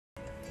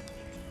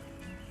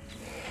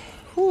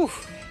Whew.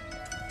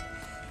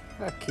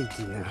 I kid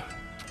you now.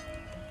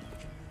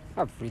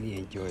 I've really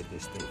enjoyed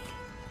this thing.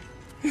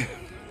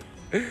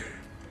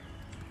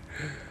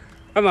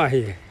 I'm out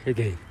here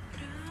again.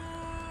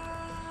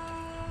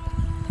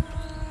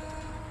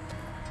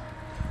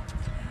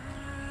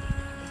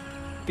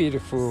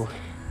 Beautiful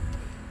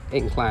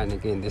incline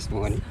again this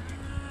morning.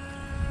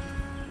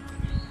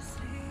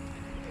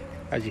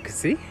 As you can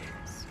see,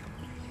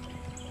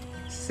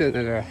 it's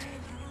another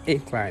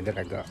incline that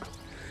I got.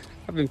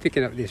 I've been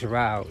picking up these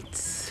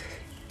routes.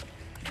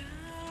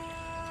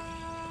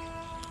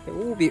 They're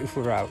all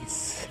beautiful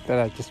routes that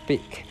I just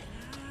pick.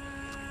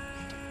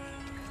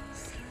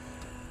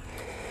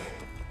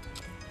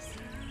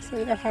 So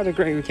yeah, I've had a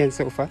great weekend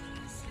so far.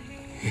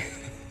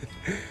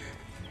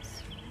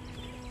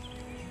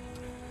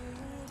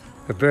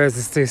 The birds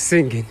are still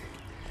singing.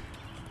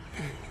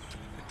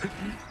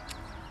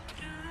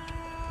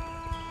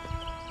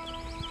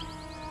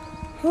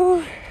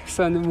 Oh,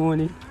 Sunday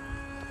morning.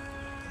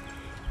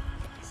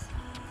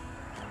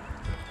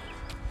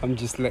 I'm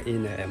just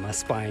letting my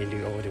spine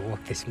do all the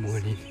work this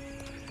morning.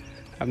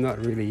 I'm not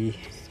really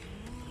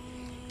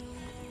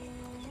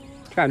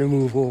trying to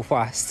move all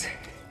fast.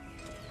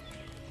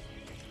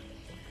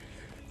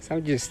 So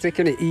I'm just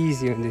taking it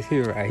easy on this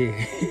hill right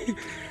here.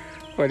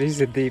 But this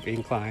is a deep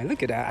incline.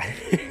 Look at that.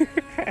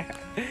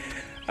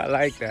 I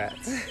like that.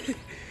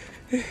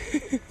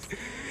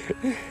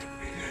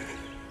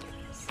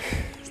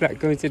 It's like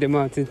going to the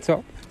mountain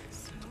top.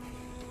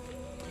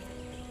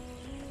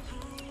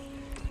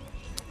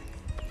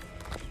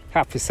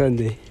 Happy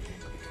Sunday.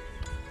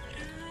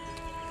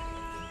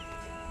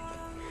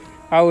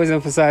 I always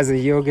emphasize on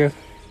yoga,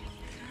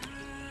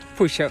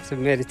 push-ups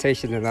and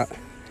meditation a lot.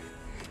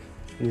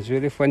 And it's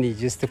really funny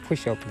just to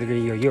push up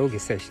during your yoga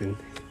session,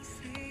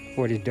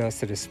 what it does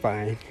to the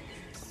spine.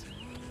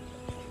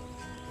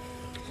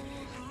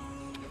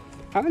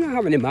 I don't know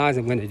how many miles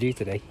I'm going to do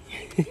today.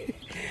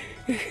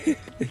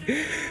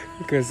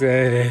 Because,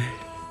 I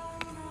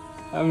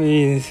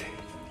mean,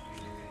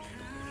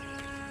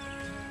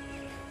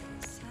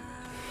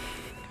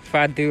 if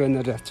I do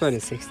another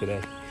 26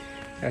 today,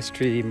 that's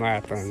 3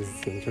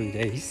 marathons in 3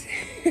 days.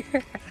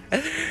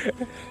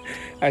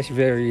 That's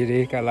very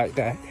unique. I like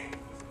that.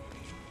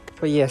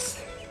 But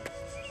yes,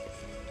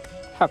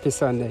 happy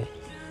Sunday.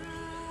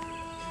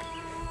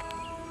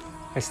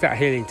 I start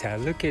heading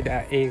time. Look at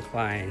that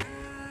incline.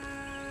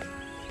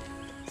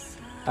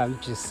 I'm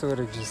just sort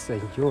of just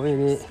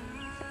enjoying it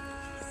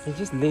and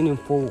just leaning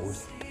forward,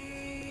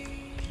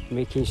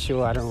 making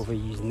sure I don't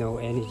overuse no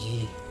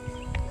energy,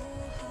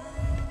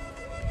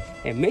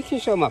 and making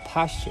sure my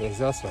posture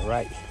is also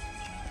right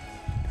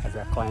as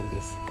I climb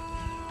this.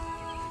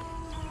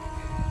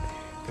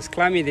 Because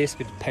climbing this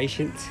with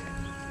patience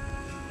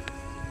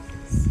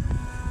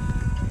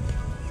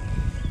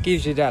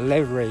gives you that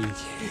leverage.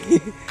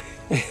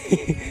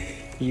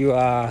 You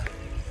are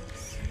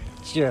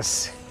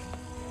just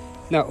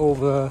not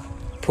over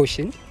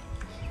pushing,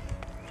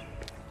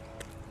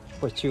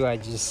 but you're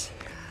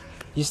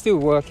still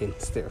working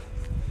still.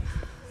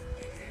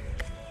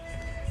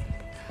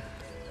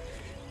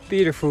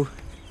 Beautiful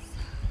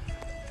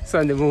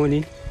Sunday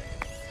morning.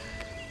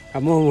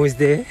 I'm almost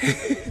there.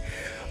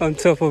 On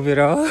top of it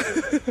all.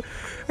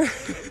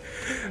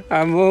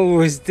 I'm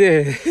almost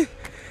there.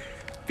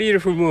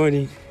 Beautiful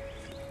morning.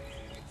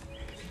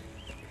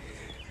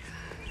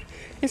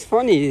 It's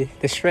funny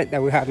the strength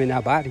that we have in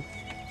our body.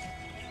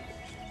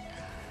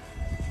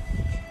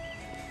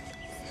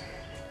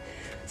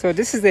 So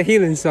this is the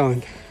healing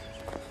song,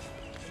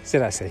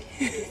 should I say.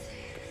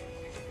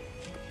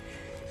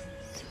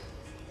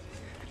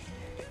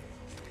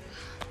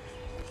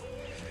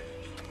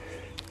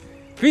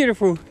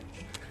 Beautiful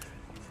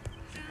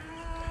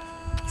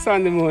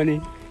Sunday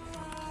morning.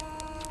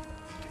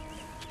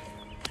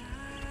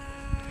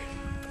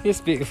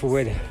 It's beautiful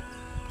weather.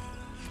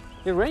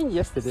 It rained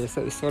yesterday,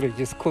 so it sort of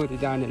just cooled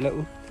it down a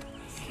little.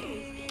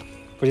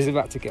 But it's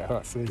about to get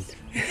hot soon.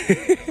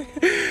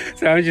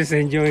 So I'm just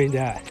enjoying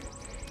that.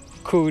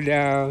 Cool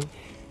down.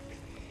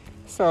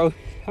 So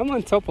I'm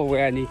on top of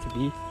where I need to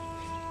be.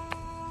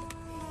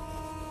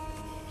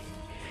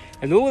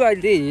 And all I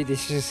did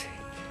is just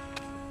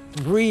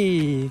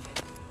breathe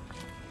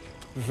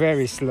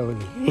very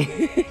slowly.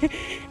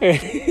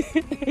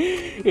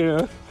 You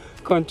know,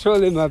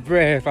 controlling my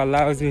breath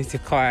allows me to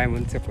climb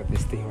on top of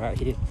this thing right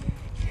here.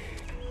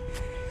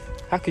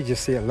 I could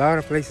just see a lot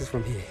of places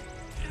from here.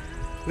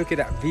 Look at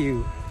that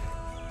view.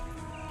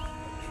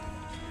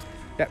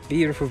 That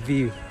beautiful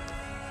view.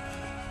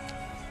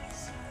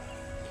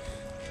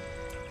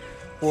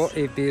 What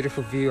a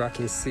beautiful view I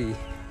can see.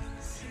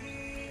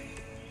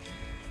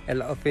 A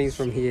lot of things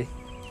from here.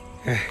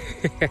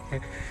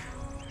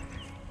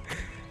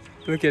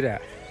 Look at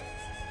that.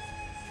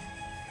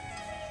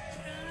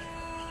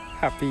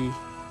 Happy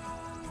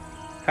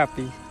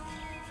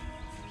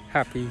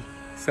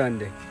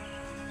Sunday.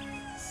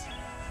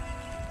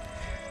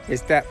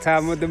 It's that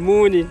time of the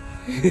morning.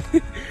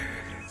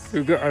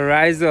 We've got to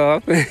rise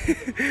up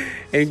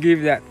and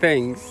give that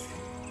thanks.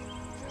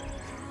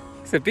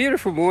 It's a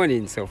beautiful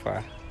morning so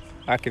far.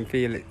 I can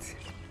feel it.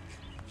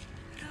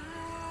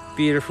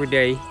 Beautiful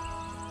day.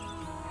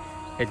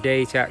 A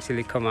day to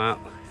actually come out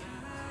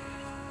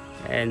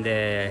and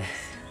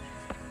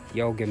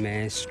yoga,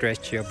 man.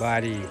 Stretch your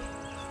body.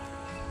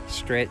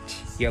 Stretch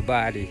your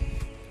body.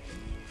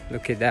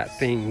 Look at that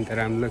thing that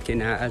I'm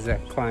looking at as I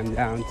climb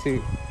down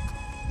too.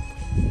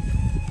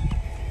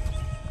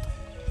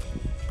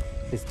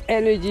 There's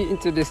energy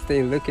into this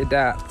thing. Look at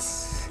that.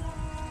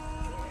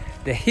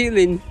 The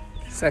healing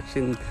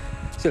section,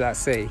 should I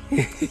say.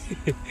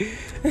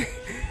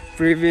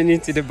 Breathing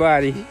into the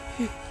body.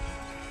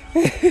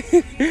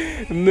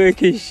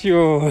 Making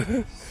sure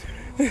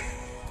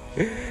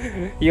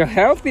your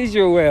health is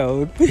your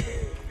wealth.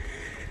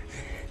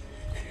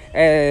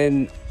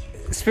 And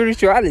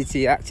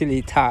spirituality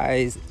actually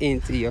ties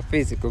into your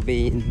physical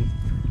being.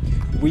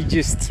 We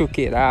just took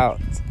it out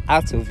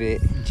of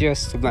it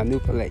just to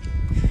manipulate.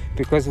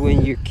 Because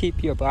when you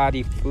keep your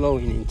body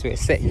flowing into a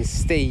certain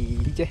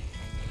stage,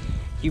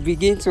 you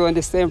begin to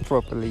understand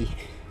properly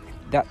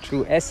that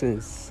true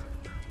essence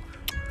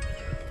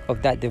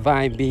of that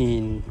divine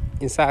being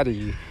inside of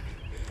you,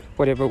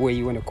 whatever way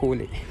you want to call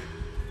it.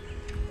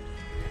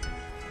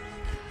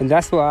 And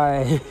that's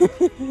why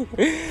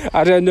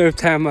I don't know if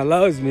time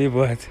allows me,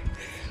 but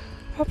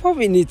I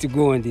probably need to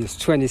go on this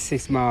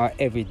 26-mile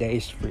everyday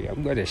spree.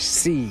 I'm going to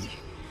see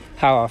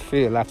how I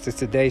feel after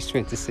today's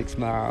 26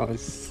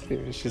 miles.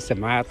 It's just a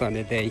marathon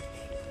a day.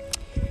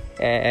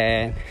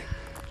 And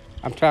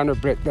I'm trying to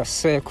break the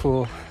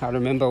circle. I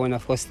remember when I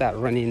first started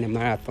running the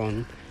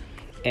marathon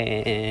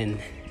and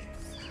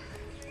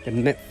the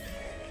myth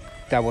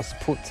that was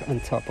put on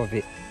top of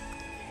it.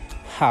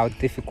 How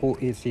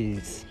difficult it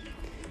is.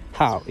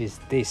 How is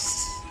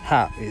this?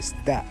 How is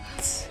that?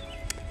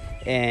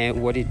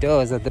 And what it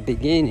does at the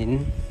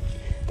beginning,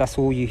 that's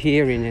all you're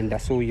hearing and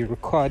that's all you're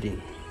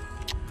recording.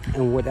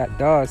 And what that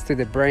does to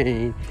the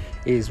brain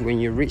is when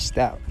you reach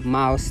that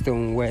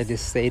milestone where they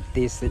say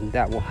this and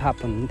that will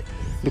happen,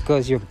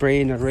 because your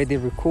brain already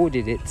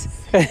recorded it,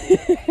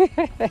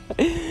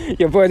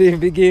 your body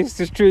begins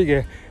to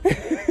trigger.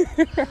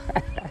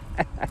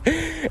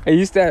 And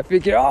you start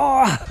thinking,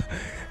 oh!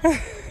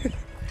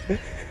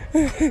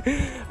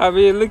 I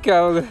mean, look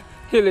how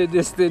hilly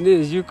this thing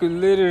is. You could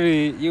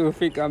literally, you would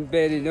think I'm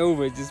bending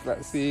over just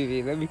about seeing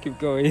me. Let me keep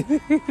going.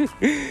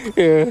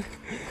 Yeah.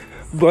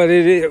 But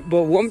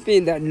one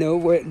thing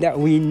that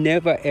we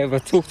never ever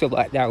talked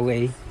about that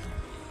way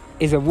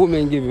is a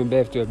woman giving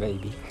birth to a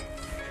baby.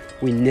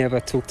 We never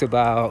talked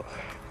about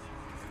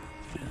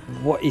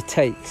what it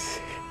takes.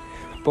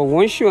 But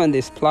once you're on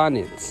this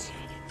planet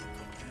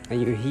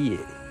and you're here,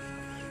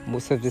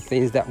 most of the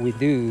things that we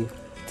do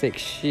take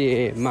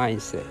sheer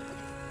mindset.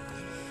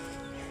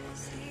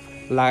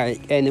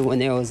 Like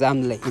anyone else,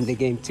 I'm late in the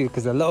game too,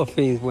 because a lot of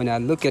things, when I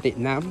look at it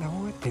now, I'm like,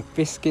 what the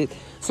biscuit?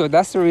 So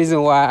that's the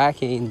reason why I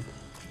can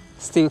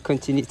still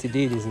continue to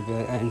do this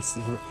and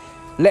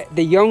let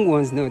the young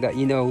ones know that,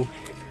 you know,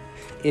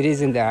 it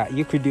isn't that.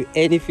 You could do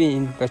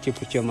anything that you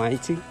put your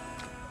mind to.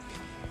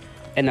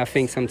 And I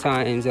think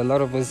sometimes a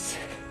lot of us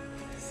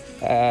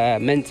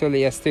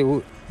mentally are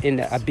still in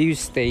the abuse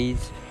stage.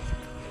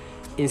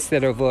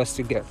 Instead of us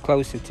to get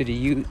closer to the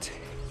youth,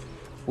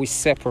 we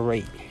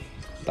separate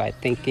by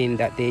thinking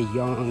that they're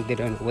young, they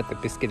don't know what the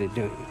biscuit are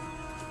doing.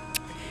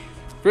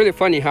 Really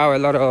funny how a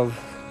lot of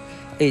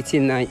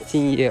 18,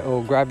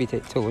 19-year-old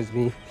gravitate towards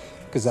me,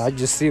 because I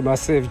just see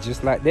myself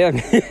just like them.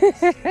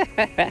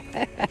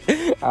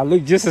 I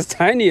look just as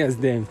tiny as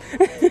them.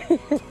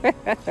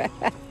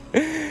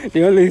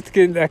 The only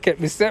thing that kept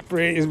me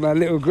separate is my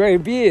little grey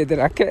beard that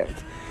I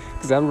kept.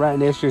 Because I'm right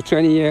next to a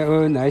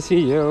 20-year-old,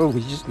 19-year-old, we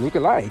just look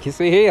alike. You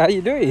say, hey, how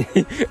you doing?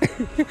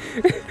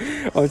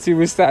 Until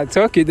we start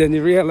talking, then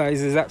he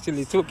realizes he's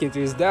actually talking to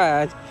his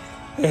dad.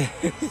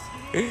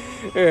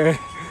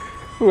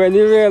 When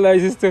he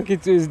realizes he's talking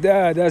to his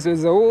dad, that's when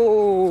he's like,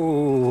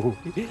 oh.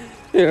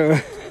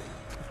 Yeah.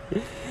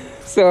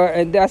 So,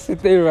 and that's the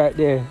thing right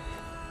there.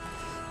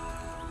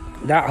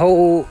 That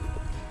whole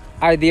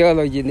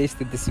ideology needs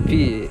to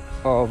disappear,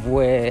 of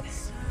where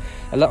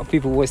a lot of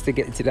people wants to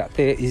get into that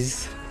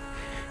 30s.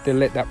 They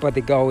let that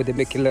body go, they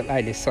make it look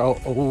like they're so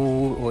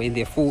old or in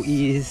their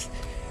 40s.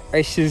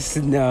 It's just,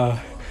 no.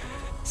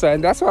 So,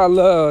 and that's what I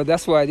love.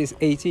 That's why this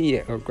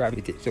 18-year-old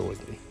gravitates towards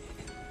me.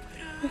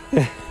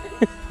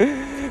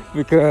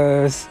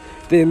 Because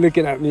they're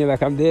looking at me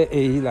like I'm their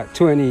age, like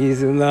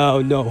 20s, and now,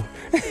 no.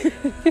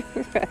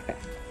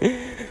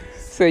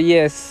 So,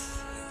 yes,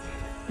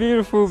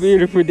 beautiful,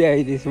 beautiful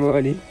day this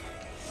morning.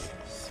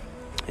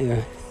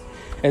 Yeah.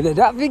 And then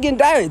that vegan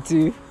diet,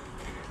 too,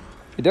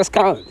 it does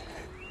count.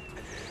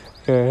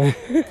 A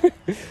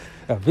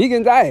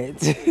vegan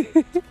diet,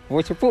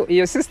 what you put in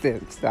your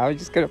system. So I'm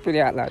just gonna put it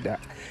out like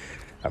that.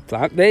 A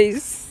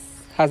plant-based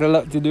has a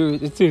lot to do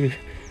with it too.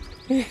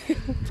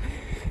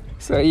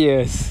 So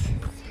yes,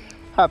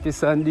 happy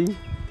Sunday,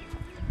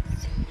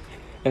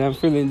 and I'm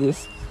feeling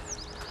this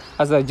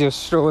as I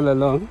just stroll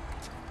along.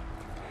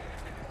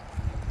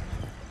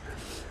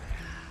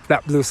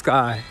 That blue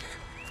sky,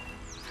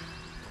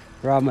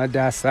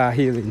 Ramadasa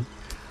healing.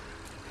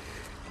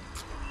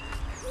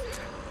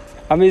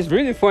 I mean, it's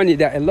really funny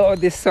that a lot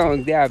of these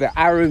songs, they have an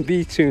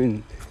R&B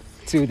tune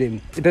to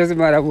them. It doesn't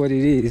matter what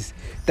it is.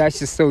 That's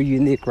just so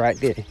unique right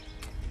there.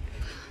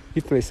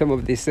 You play some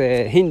of this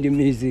Hindi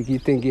music, you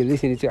think you're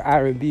listening to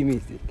R&B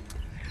music.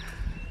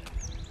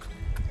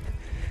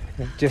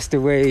 Just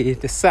the way,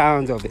 the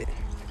sound of it.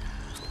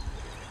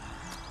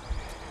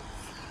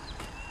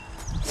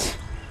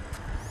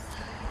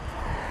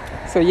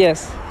 So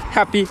yes,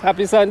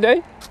 happy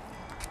Sunday.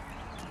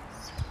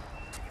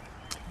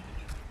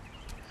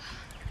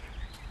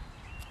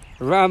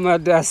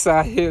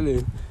 Ramadasa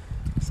healing.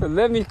 So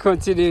let me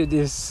continue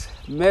this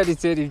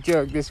meditative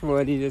jog this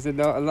morning. There's a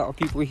lot of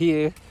people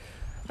here.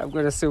 I'm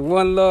going to say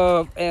one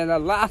love and a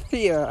laugh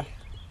here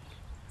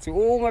to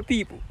all my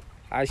people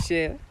I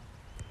share